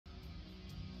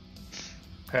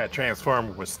That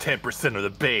transformer was 10% of the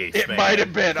base. It man. might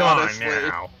have been, Come honestly. on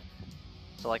now.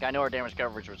 So like I know our damage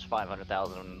coverage was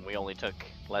 500,000 and we only took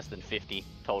less than 50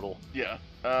 total. Yeah.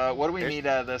 What do we need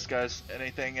out of this, guys?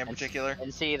 Anything in particular?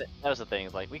 And see, that was the thing.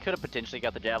 Like we could have potentially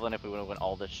got the javelin if we would have went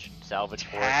all this salvage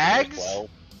for it. Tags? Well.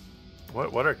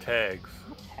 What are tags?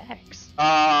 Tags.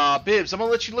 Bibbs, I'm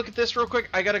gonna let you look at this real quick.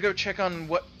 I gotta go check on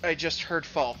what I just heard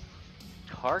fall.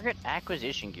 Target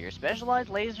acquisition gear. Specialized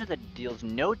laser that deals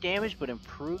no damage but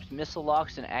improves missile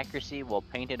locks and accuracy while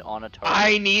painted on a target.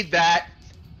 I need that.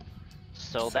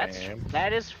 So Same.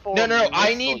 that is for No, I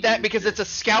missile need that because users. it's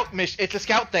a scout mission. It's a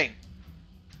scout thing.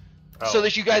 Oh. So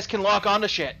that you guys can lock onto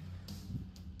shit.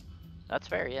 That's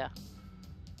fair, yeah.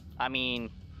 I mean,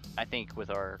 I think with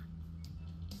our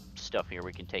stuff here,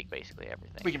 we can take basically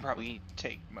everything. We can probably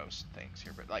take most things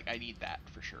here, but like I need that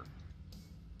for sure.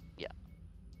 Yeah.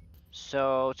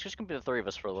 So it's just gonna be the three of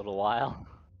us for a little while.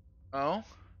 Oh?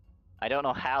 I don't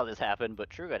know how this happened, but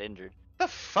True got injured. The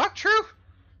fuck, True?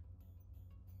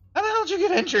 How the hell did you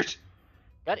get injured?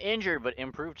 Got injured, but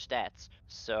improved stats.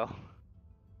 So.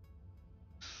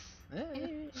 How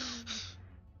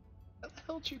the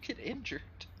hell did you get injured?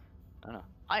 I don't know.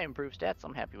 I improved stats.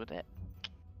 I'm happy with that.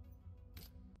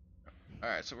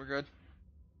 Alright, so we're good.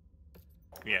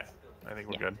 Yeah, I think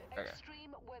we're good. Okay.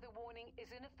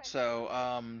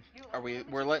 So,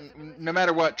 we're letting, no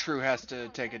matter what, True has to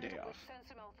take a day off.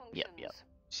 Yep.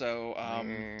 So,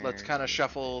 let's kind of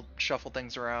shuffle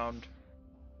things around.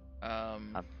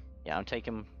 Yeah, I'm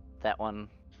taking that one,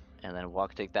 and then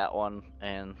Walk take that one,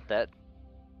 and that.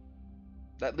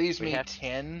 That leaves We me have-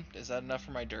 10. Is that enough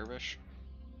for my dervish?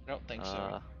 I don't think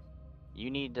so. You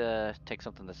need to take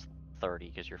something that's 30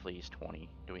 because your fleet is 20.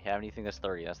 Do we have anything that's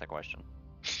 30? That's the question.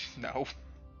 No.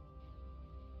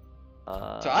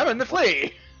 So So I'm in the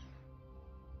fleet!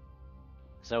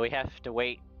 So we have to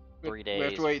wait 3 days. We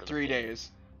have to wait for the 3 fleet.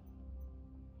 days.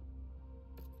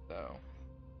 So,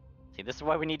 See, this is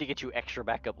why we need to get you extra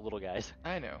backup, little guys.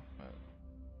 I know.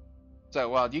 So,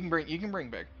 well, you can bring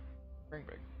big. Bring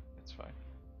big. It's fine.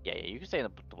 Yeah, you can stay in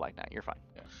the Black Knight. You're fine.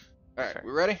 Alright, Sorry.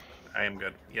 we ready? I am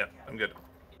good. Yep, I'm good.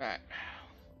 Alright.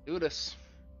 Do this.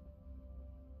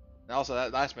 And also,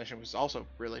 that last mission was also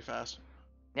really fast.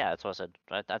 Yeah, that's what I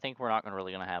said. I think we're not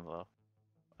really gonna have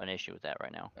an issue with that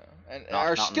right now. And Not-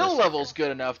 our not in skill this level's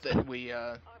good enough that we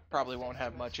probably won't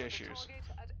have much issues.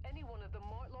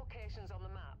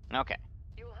 Okay.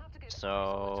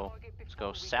 So let's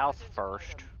go south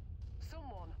first.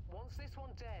 Someone wants this one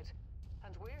dead,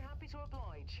 and we're happy to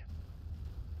oblige.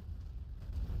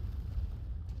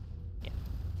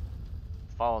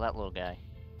 Follow that little guy.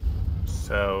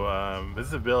 So,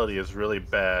 visibility is really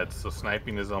bad, so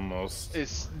sniping is almost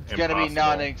It's gonna be impossible.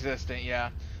 non-existent, yeah.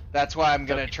 That's why I'm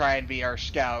gonna Okay. try and be our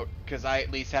scout, because I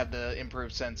at least have the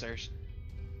improved sensors.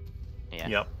 Yeah.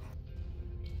 Yep.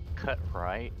 Cut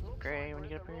right. Gray when you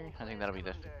get up here. I think that'll be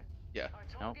the. Yeah.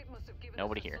 Nope.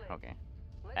 Nobody here. Okay.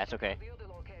 That's okay.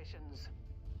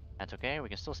 That's okay. We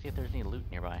can still see if there's any loot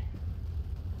nearby.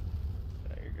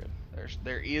 Yeah, you're good.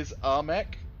 There is a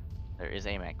mech. There is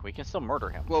a mech. We can still murder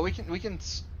him. Well,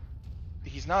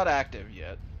 he's not active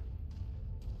yet.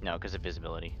 No, because of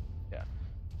visibility.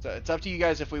 So it's up to you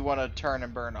guys if we want to turn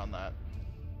and burn on that.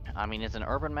 I mean, it's an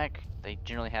urban mech. They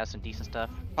generally have some decent stuff.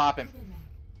 Pop him.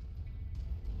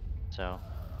 So.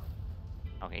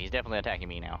 Okay, he's definitely attacking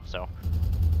me now. So.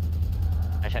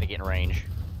 I just had to get in range.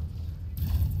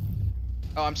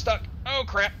 Oh, I'm stuck. Oh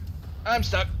crap. I'm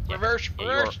stuck. Yeah. Reverse. Yeah,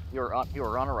 Reverse. you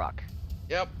were on a rock.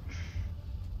 Yep.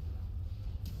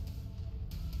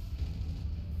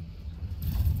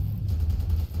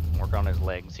 Work on his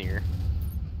legs here.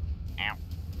 Ow.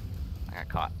 I got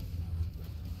caught.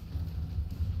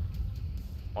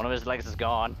 One of his legs is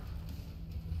gone.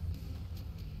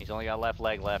 He's only got left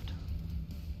leg left.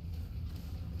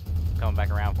 Coming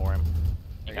back around for him.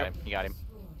 You got him. You got him.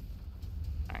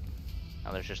 Alright.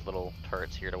 Now there's just little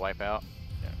turrets here to wipe out.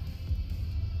 Yeah.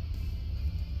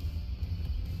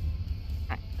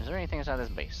 Alright. Is there anything inside this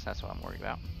base? That's what I'm worried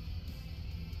about.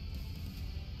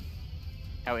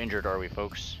 How injured are we,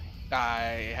 folks?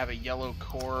 I have a yellow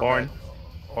core.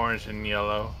 Orange and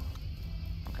yellow.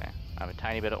 Okay. I have a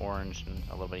tiny bit of orange and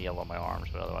a little bit of yellow on my arms,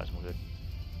 but otherwise I'm good.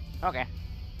 Okay.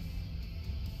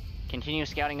 Continue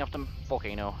scouting up the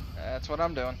volcano. That's what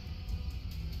I'm doing.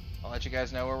 I'll let you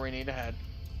guys know where we need to head.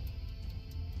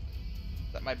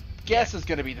 That my guess is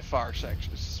going to be the far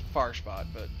section, far spot,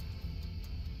 but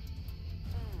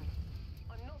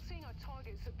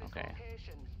Okay.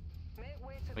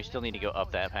 We still need to go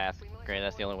up that path. Great,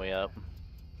 that's the only way up.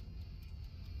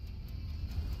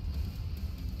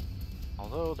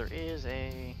 Although there is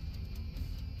a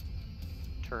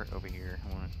turret over here.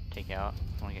 I want to take out.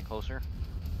 I want to get closer.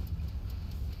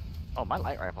 Oh, my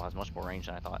light rifle has much more range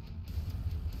than I thought.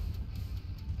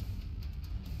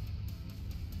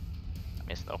 I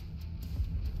missed though.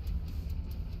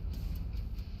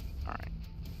 Alright.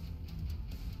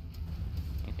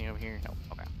 Anything over here? No.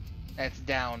 Okay. It's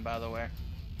down, by the way.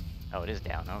 Oh, it is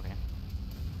down. Okay.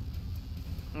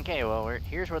 Okay, well,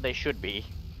 here's where they should be.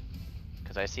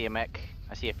 Because I see a mech.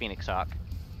 I see a Phoenix Hawk.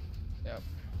 Yep.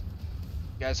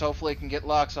 You guys hopefully can get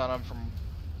locks on them from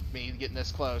me getting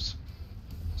this close.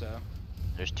 So.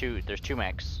 There's two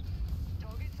mechs.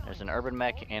 There's an urban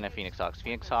mech and a Phoenix Hawk.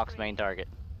 Phoenix Hawk's main target.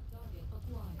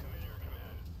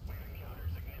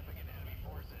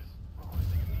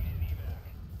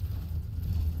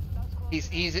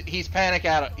 He's panic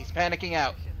out. He's panicking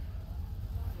out.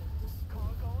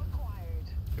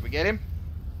 Did we get him?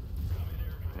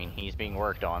 I mean, he's being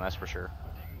worked on, that's for sure.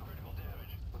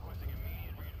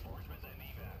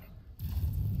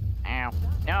 Ow.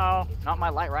 No, not my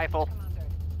light rifle.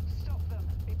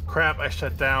 Crap, I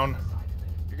shut down.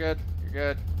 You're good. You're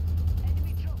good.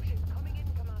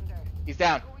 He's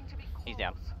down. He's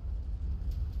down.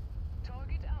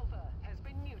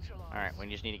 Alright, we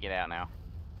just need to get out now.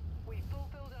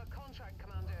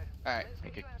 Alright.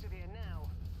 Okay.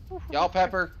 Y'all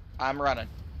pepper. I'm running.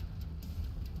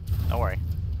 Don't worry.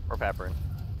 We're peppering.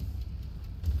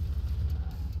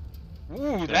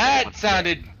 Ooh, that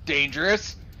sounded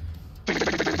dangerous.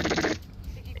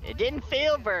 It didn't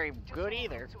feel very good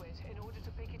either.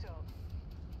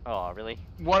 Oh, really?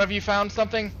 One of you found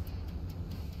something?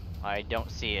 I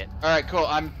don't see it. Alright, cool.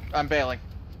 I'm bailing.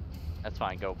 That's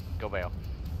fine. Go bail.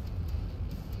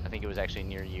 I think it was actually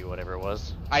near you, whatever it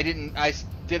was. I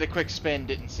did a quick spin,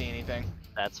 didn't see anything.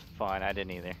 That's fine. I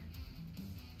didn't either.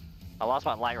 I lost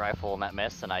my light rifle in that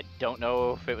mess, and I don't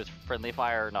know if it was friendly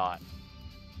fire or not.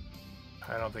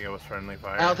 I don't think it was friendly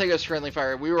fire. I don't think it was friendly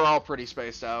fire. We were all pretty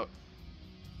spaced out.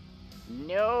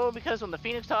 No, because when the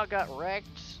Phoenix Hawk got wrecked,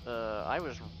 I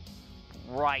was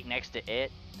right next to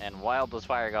it, and Wild was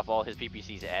firing off all his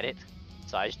PPCs at it.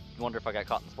 So I just wonder if I got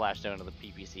caught in the splash zone of the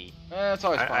PPC. It's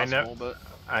always possible, but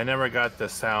I never got the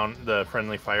sound, the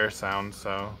friendly fire sound.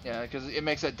 So yeah, because it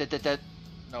makes a dit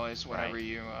noise whenever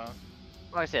you.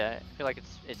 Like I said, I feel like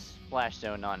it's splash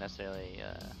zone, not necessarily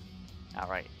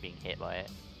outright being hit by it.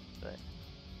 But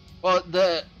well,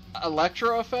 the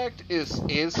electro effect is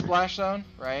splash zone,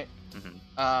 right?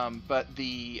 Mm-hmm. But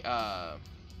the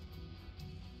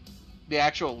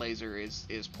actual laser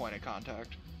is point of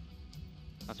contact.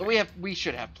 That's But right. we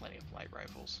should have plenty of light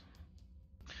rifles.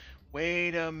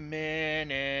 Wait a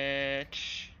minute.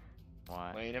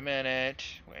 What? Wait a minute.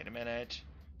 Wait a minute.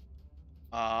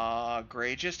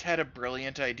 Gray just had a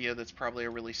brilliant idea that's probably a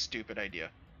really stupid idea.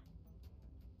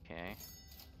 Okay.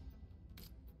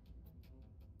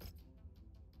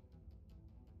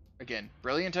 Again,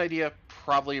 brilliant idea,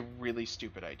 probably a really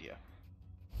stupid idea.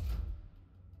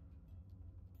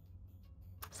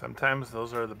 sometimes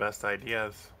those are the best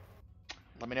ideas.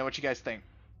 Let me know what you guys think.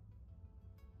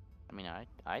 I mean,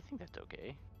 I think that's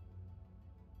okay.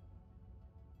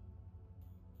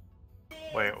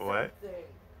 Wait, what?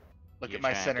 Look You're at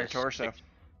my trying center to torso. You're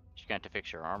gonna have to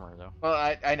fix your armor, though. Well,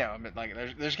 I know. I mean, like,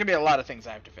 there's gonna be a lot of things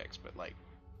I have to fix, but like,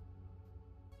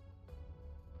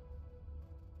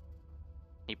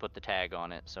 He put the tag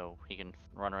on it so he can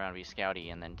run around and be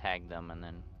scouty and then tag them, and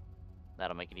then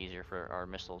that'll make it easier for our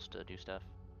missiles to do stuff.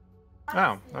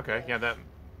 Oh, okay. Yeah, that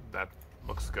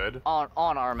looks good. On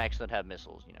our mechs that have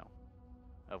missiles, you know,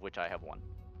 of which I have one.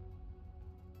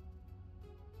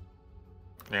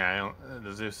 Yeah,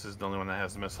 the Zeus is the only one that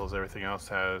has missiles. Everything else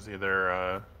has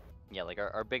either Yeah, like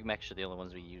our big mechs are the only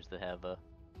ones we use that have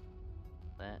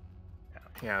that.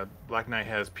 yeah, Black Knight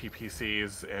has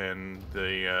PPCs and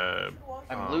the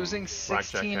I'm losing Blackjack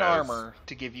 16 has- armor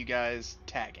to give you guys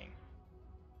tagging.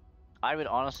 I would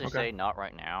honestly Okay. say not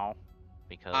right now,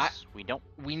 because we don't.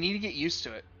 We need to get used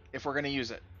to it if we're gonna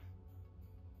use it.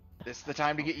 This is the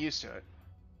time to get used to it.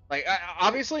 Like,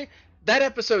 obviously, that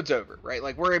episode's over, right?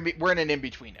 Like, we're in an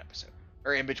in-between episode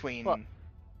or in-between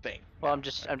thing. Well, I'm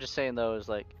just saying though, is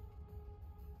like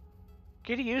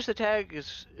getting used to tag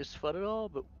is fun and all,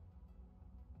 but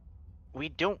we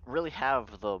don't really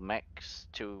have the mechs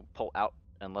to pull out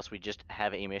unless we just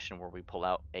have a mission where we pull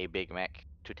out a big mech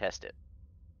to test it.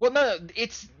 Well, no,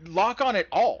 it's lock on it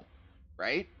all,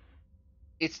 right?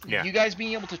 It's Yeah. you guys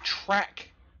being able to track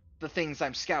the things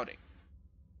I'm scouting.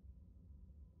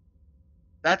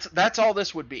 That's all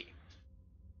this would be.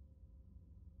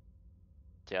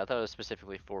 See, I thought it was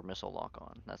specifically for missile lock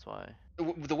on. That's why.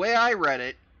 The way I read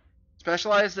it,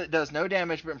 specialized that does no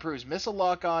damage but improves missile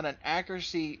lock on and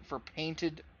accuracy for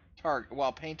painted target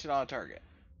while painted on a target.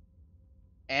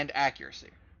 and accuracy.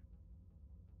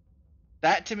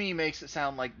 That to me makes it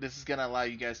sound like this is gonna allow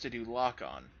you guys to do lock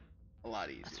on a lot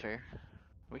easier. That's fair.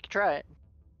 We could try it.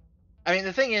 I mean,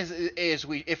 the thing is if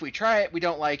we try it, we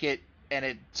don't like it, and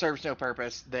it serves no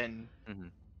purpose, then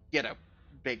get a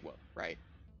big one, right?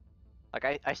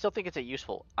 Like I still think it's a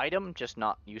useful item, just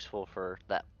not useful for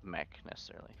that mech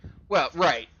necessarily. Well,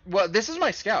 right. Well, this is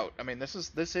my scout. I mean, this is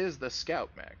the scout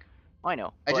mech. I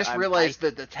know. I but just realized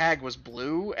that the tag was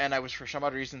blue, and I was for some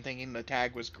odd reason thinking the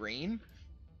tag was green.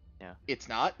 Yeah. It's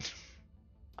not.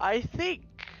 I think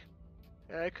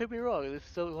I could be wrong. This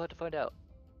still we'll have to find out.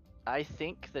 I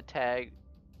think the tag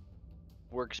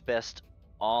works best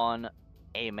on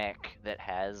a mech that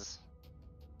has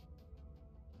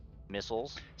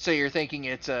missiles. So you're thinking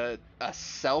it's a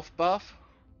self buff?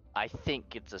 I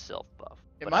think it's a self buff.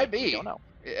 It might be. We don't know.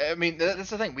 I mean, that's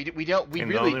the thing. We And really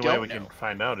the only don't way know. we can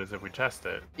find out is if we test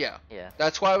it. Yeah. Yeah.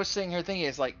 That's why I was sitting here thinking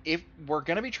is like, if we're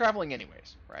gonna be traveling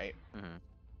anyways, right? Mhm.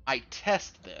 I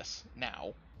test this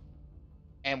now,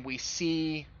 and we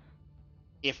see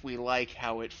if we like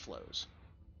how it flows.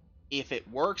 If it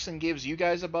works and gives you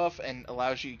guys a buff and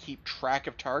allows you to keep track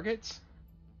of targets,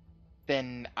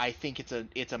 then I think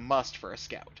it's a must for a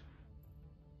scout.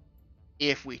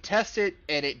 If we test it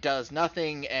and it does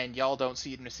nothing and y'all don't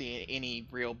seem to see any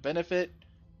real benefit,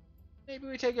 maybe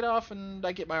we take it off and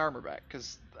I get my armor back.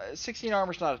 Because 16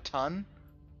 armor's not a ton,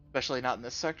 especially not in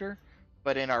this sector.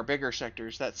 But in our bigger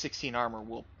sectors, that 16 armor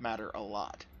will matter a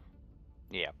lot.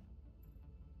 Yeah.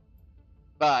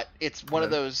 But it's one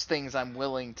of those things I'm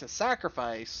willing to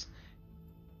sacrifice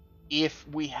if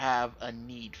we have a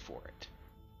need for it.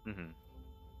 Mhm.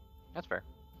 That's fair.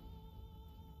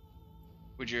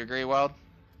 Would you agree, Wild?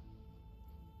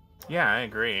 Yeah, I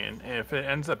agree. And if it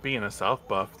ends up being a self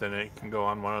buff, then it can go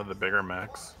on one of the bigger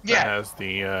mechs Yeah. that has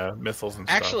the missiles and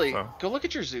Actually, stuff. go look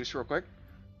at your Zeus real quick.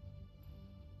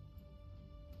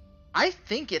 I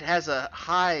think it has a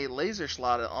high laser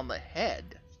slot on the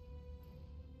head.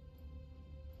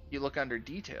 You look under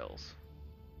details.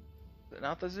 Is it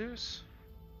not the Zeus?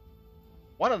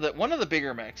 One of the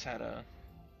bigger mechs had a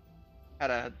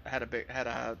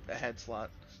head slot.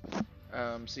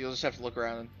 So you'll just have to look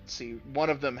around and see. One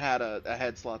of them had a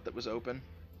head slot that was open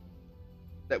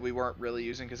that we weren't really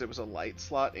using because it was a light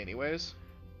slot anyways.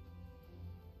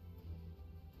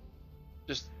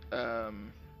 Just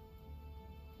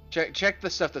check the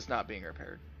stuff that's not being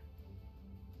repaired.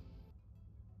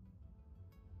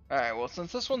 Alright, well,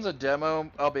 since this one's a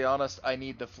demo, I'll be honest, I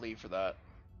need the flea for that.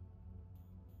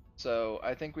 So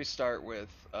I think we start with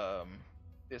the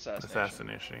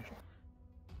assassination.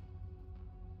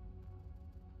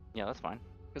 Yeah, that's fine.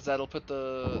 Because that'll put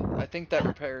I think that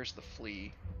repairs the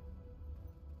flea.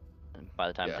 And by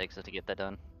the time Yeah. it takes us to get that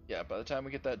done. Yeah, by the time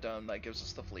we get that done, that gives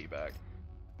us the flea back.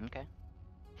 Okay.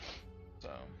 So,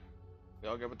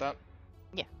 y'all good with that?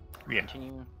 Yeah.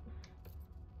 Continue.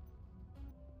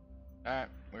 Alright,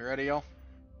 we ready, y'all?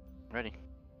 Ready.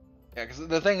 Yeah, because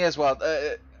the thing is,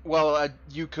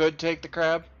 you could take the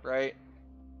crab, right?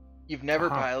 You've never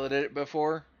piloted it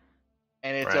before,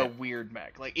 and it's a Right. weird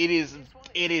mech. Like it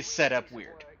is set up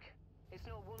weird.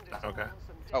 Okay.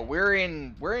 Oh, we're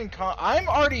in I'm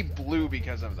already blue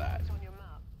because of that.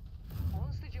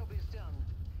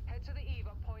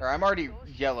 Or I'm already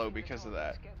yellow because of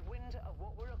that.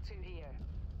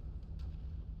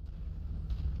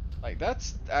 Like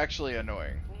that's actually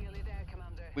annoying.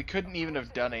 We couldn't even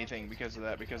have done anything because of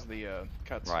that, because of the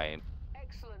cuts. Right.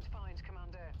 Excellent find,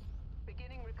 Commander.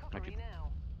 Beginning recovery Okay. now.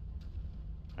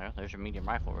 Well, there's your medium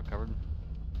rifle recovered.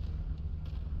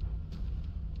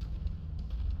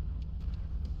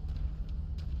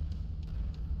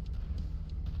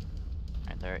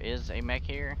 And there is a mech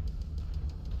here.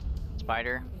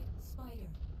 Spider.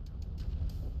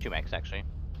 Two mechs actually.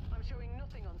 I'm showing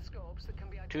nothing on scopes that can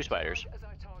be Two spiders. as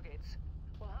our targets.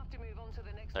 We'll have to move on to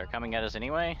the next They're level. coming at us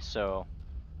anyway, so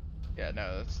Yeah,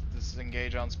 no, this is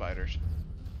engage on spiders.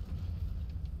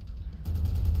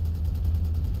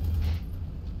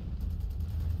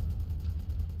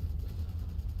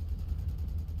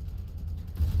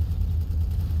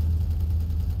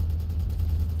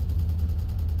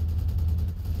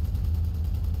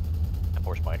 that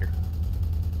poor spider.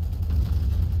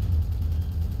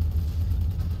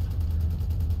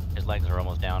 His legs are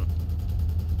almost down.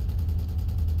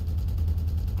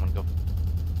 I'm gonna go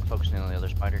focusing on the other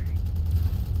spider.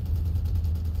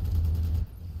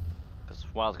 Because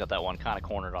Wild's got that one kind of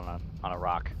cornered on a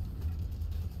rock.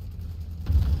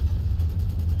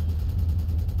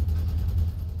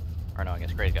 Or no, I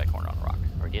guess Gray's got cornered on a rock.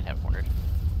 Or he did have cornered.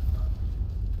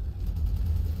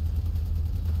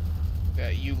 Yeah,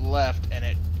 you left and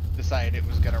it decided it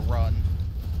was gonna run.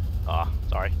 Ah,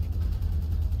 sorry.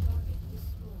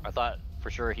 I thought for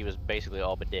sure he was basically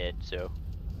all but dead, so.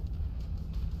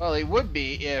 Well, he would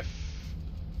be if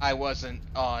I wasn't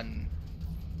on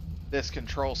this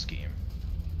control scheme.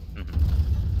 Mhm.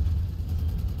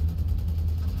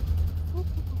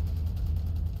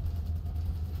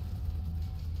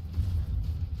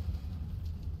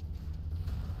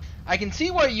 I can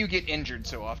see why you get injured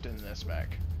so often in this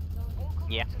mech.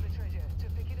 Yeah. To the treasure to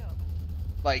pick it up.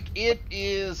 Like, it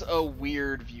is a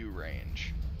weird view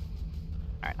range.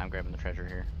 Alright, I'm grabbing the treasure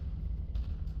here.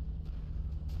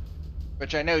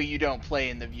 Which I know you don't play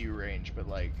in the view range, but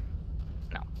like...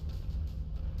 No.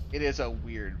 It is a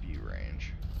weird view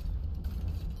range.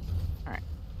 Alright.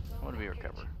 What did we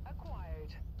recover?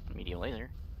 Acquired. Media laser.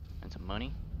 And some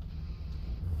money.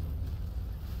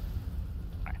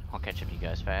 Alright, I'll catch up to you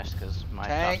guys fast, because my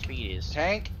top speed is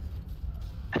Tank!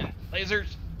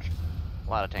 Lasers! a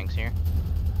lot of tanks here.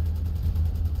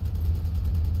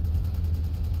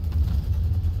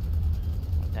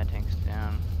 That tank's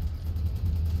down.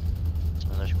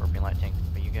 Another Scorpion Light tank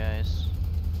for you guys.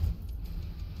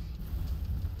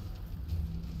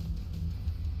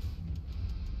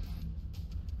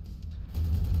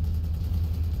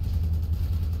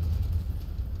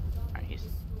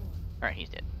 Alright, he's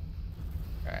dead.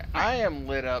 Alright, I am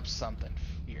lit up something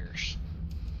fierce.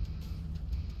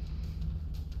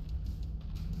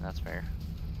 That's fair.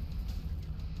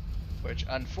 Which,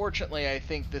 unfortunately, I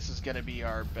think this is going to be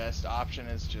our best option,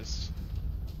 is just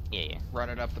Yeah. run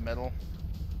it up the middle.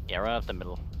 Yeah, right up the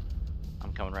middle.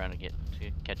 I'm coming around to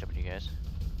catch up with you guys.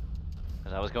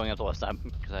 Because I was going up the left side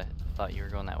because I thought you were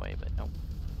going that way, but nope.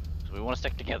 So we want to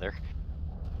stick together.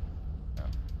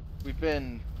 We've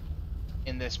been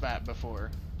in this map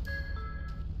before.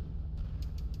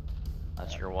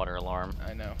 That's your water alarm.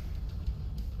 I know.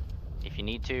 If you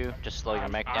need to, just slow your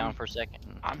mech down for a second.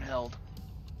 I'm held.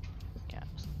 Yeah.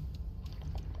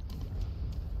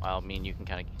 Well, me and you can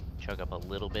kind of chug up a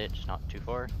little bit, just not too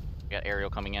far. We got aerial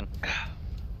coming in.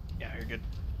 Yeah, you're good.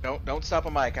 Don't stop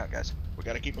on my account, guys. We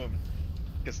gotta keep moving.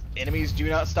 Because enemies do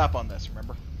not stop on this,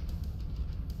 remember?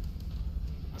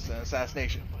 It's an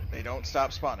assassination. They don't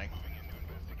stop spawning.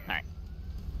 Alright.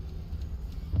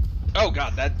 Oh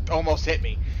god, that almost hit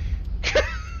me.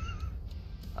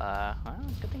 Well,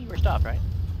 good thing you were stopped, right?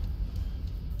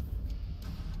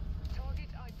 Target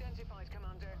identified,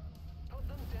 Commander. Put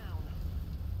them down.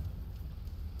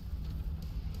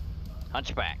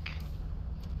 Hunchback.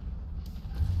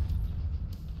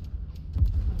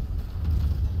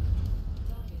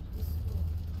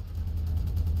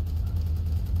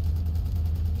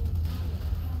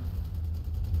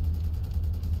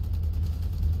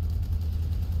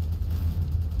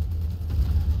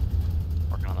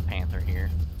 Working on the Panther here.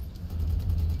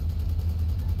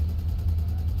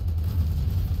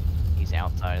 He's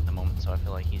outside at the moment, so I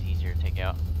feel like he's easier to take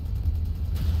out.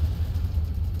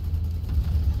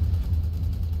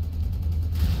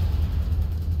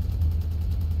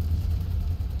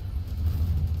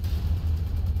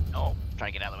 Oh,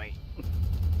 trying to get out of the way.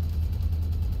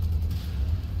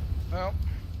 Well,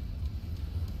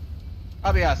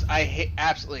 I'll be honest, I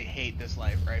absolutely hate this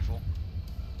light rifle.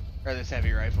 Or this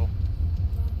heavy rifle.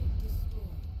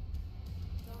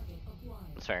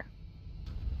 That's fair.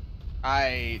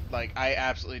 I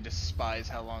absolutely despise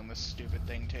how long this stupid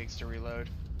thing takes to reload.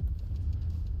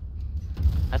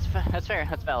 That's fair.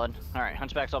 That's valid. All right,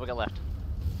 Hunchback's all we got left.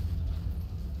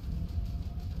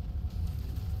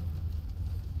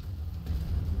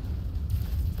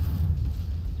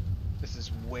 This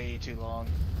is way too long.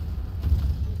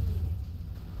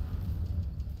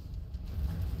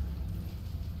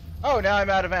 Oh, now I'm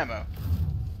out of ammo.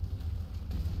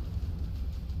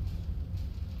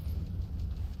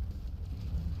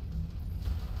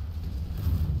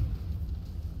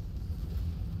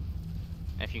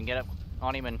 If you can get up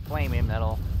on him and flame him,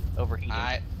 that'll overheat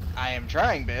him. I am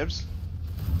trying, Bibbs.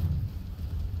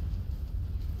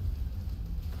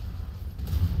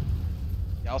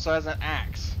 He also has an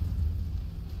axe.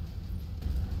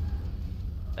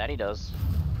 That he does.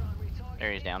 Primary target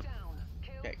There he's is down.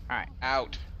 Kill. Okay, Alright,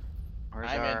 out. where's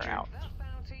I'm our injured. out? That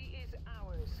bounty is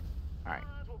ours. Alright.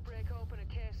 Guard will break open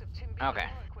a case of Timby Okay.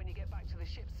 Park when you get back to the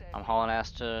ship safely. I'm hauling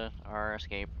ass to our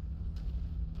escape.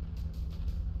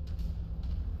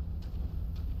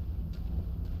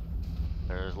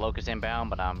 There's Locust inbound,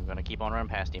 but I'm gonna keep on running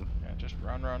past him. Yeah, just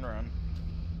run, run, run.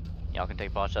 Y'all can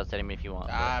take pot shots at him if you want.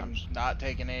 but I'm just- not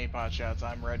taking any pot shots.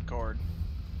 I'm red cord.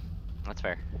 That's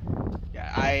fair.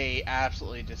 Yeah, I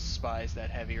absolutely despise that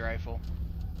heavy rifle.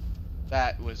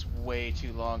 That was way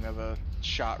too long of a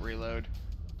shot reload.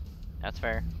 That's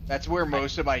fair. That's where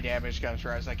most of my damage comes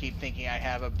from. Is I keep thinking I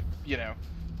have a,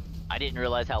 I didn't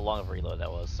realize how long of a reload that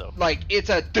was. So Like, it's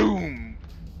a doom.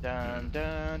 Dun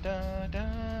dun dun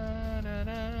dun dun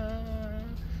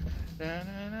dun.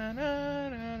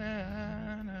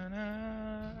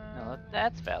 no,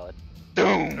 that's valid.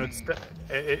 It's Doom.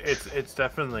 it's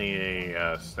definitely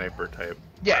a sniper type.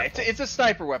 Yeah, rifle. it's a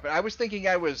sniper weapon. I was thinking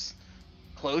I was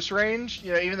close range,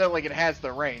 you know, even though like it has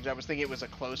the range. I was thinking it was a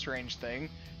close range thing.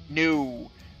 No,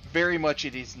 very much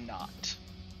it is not.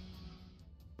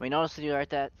 I mean, honestly, right,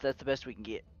 that's the best we can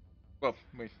get. Well,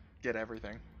 we get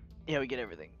everything. Yeah, we get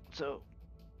everything. So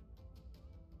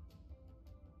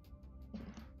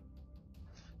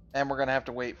And we're gonna have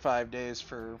to wait 5 days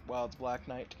for Wild's Black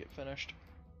Knight to get finished.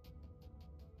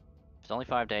 if it's only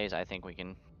 5 days. I think we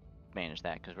can manage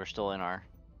that because we're still in our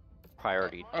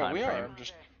priority time we frame. are. I'm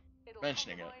just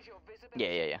mentioning it.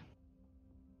 Yeah.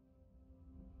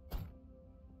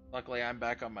 Luckily, I'm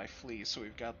back on my fleece, so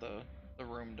we've got the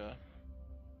room to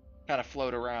kind of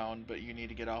float around. But you need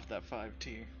to get off that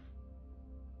 5T.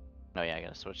 No, yeah, I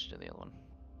gotta switch to the other one.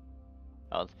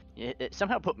 Oh, it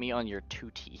somehow put me on your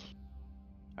 2T.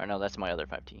 Or no, that's my other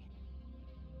 5T.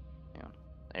 Hang on.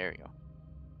 There you go.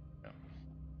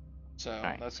 So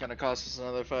Alright. that's gonna cost us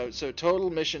another 5. So total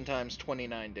mission time's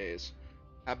 29 days.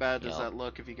 How bad does Yeah. that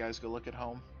look if you guys go look at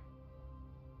home?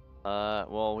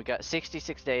 Well, we got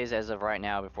 66 days as of right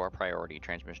now before our priority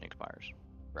transmission expires.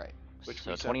 Right. Which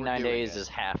So we said we're 29 doing days it. is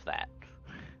half that.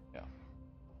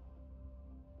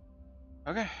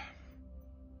 Okay.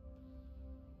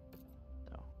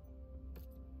 So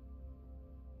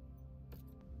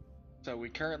So we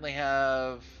currently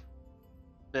have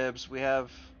Dibs. We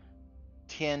have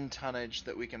 10 tonnage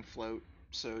that we can float.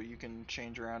 So you can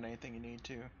change around anything you need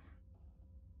to.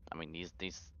 I mean,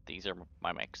 these are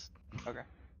my mechs. Okay.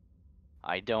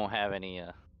 I don't have any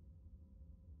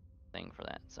thing for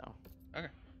that. So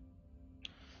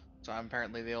So I'm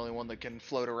apparently the only one that can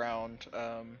float around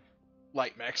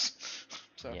light mechs.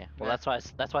 So yeah. Well, that's why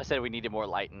I said we needed more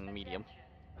light and medium.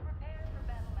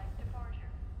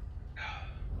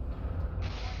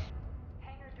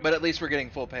 But at least we're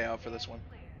getting full payout for this one.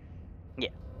 Yeah.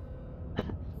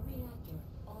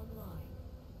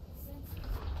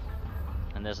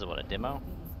 And this is what, a demo?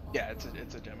 Yeah, it's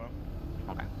a demo.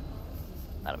 Okay.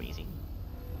 That'll be easy.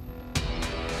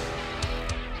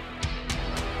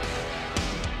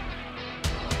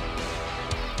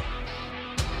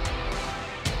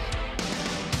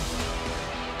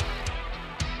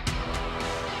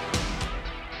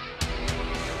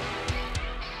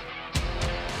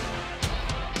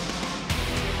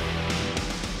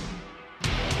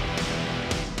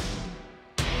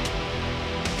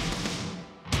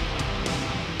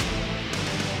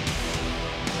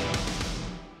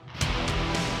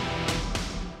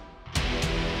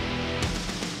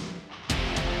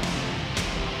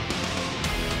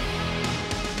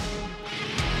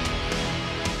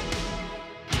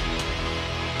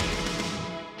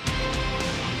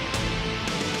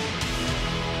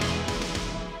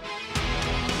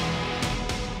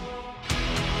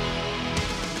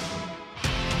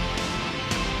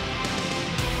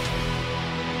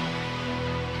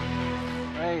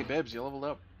 Hey, Bibbs, you leveled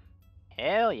up.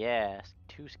 Hell yeah.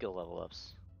 2 skill level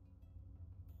ups.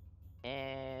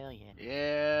 Hell yeah.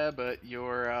 Yeah, but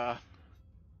your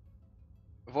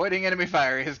avoiding enemy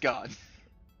fire is gone.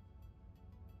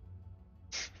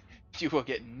 You will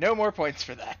get no more points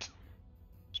for that.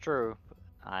 It's true.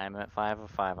 I'm at 5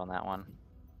 of 5 on that one.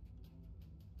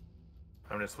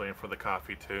 I'm just waiting for the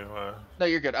coffee to. No,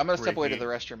 you're good. I'm gonna step away to reheat.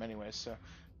 the restroom anyways. So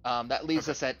that leaves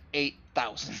us at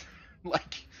 8,000.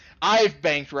 Like, I've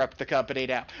bankrupt the company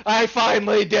now. I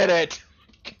finally did it.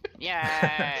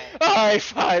 Yay! I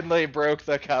finally broke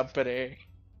the company.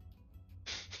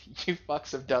 You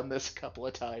fucks have done this a couple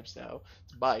of times now.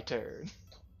 It's my turn.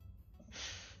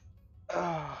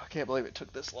 Oh, I can't believe it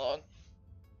took this long.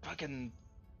 Fucking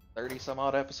 30 some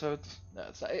odd episodes. No,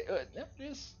 it's not. It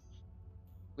is.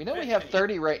 We know we have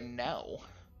 30 right now.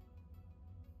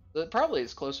 It probably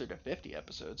is closer to 50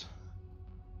 episodes.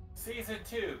 Season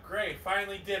 2, Gray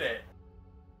finally did it.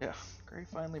 Yeah, Gray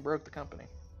finally broke the company.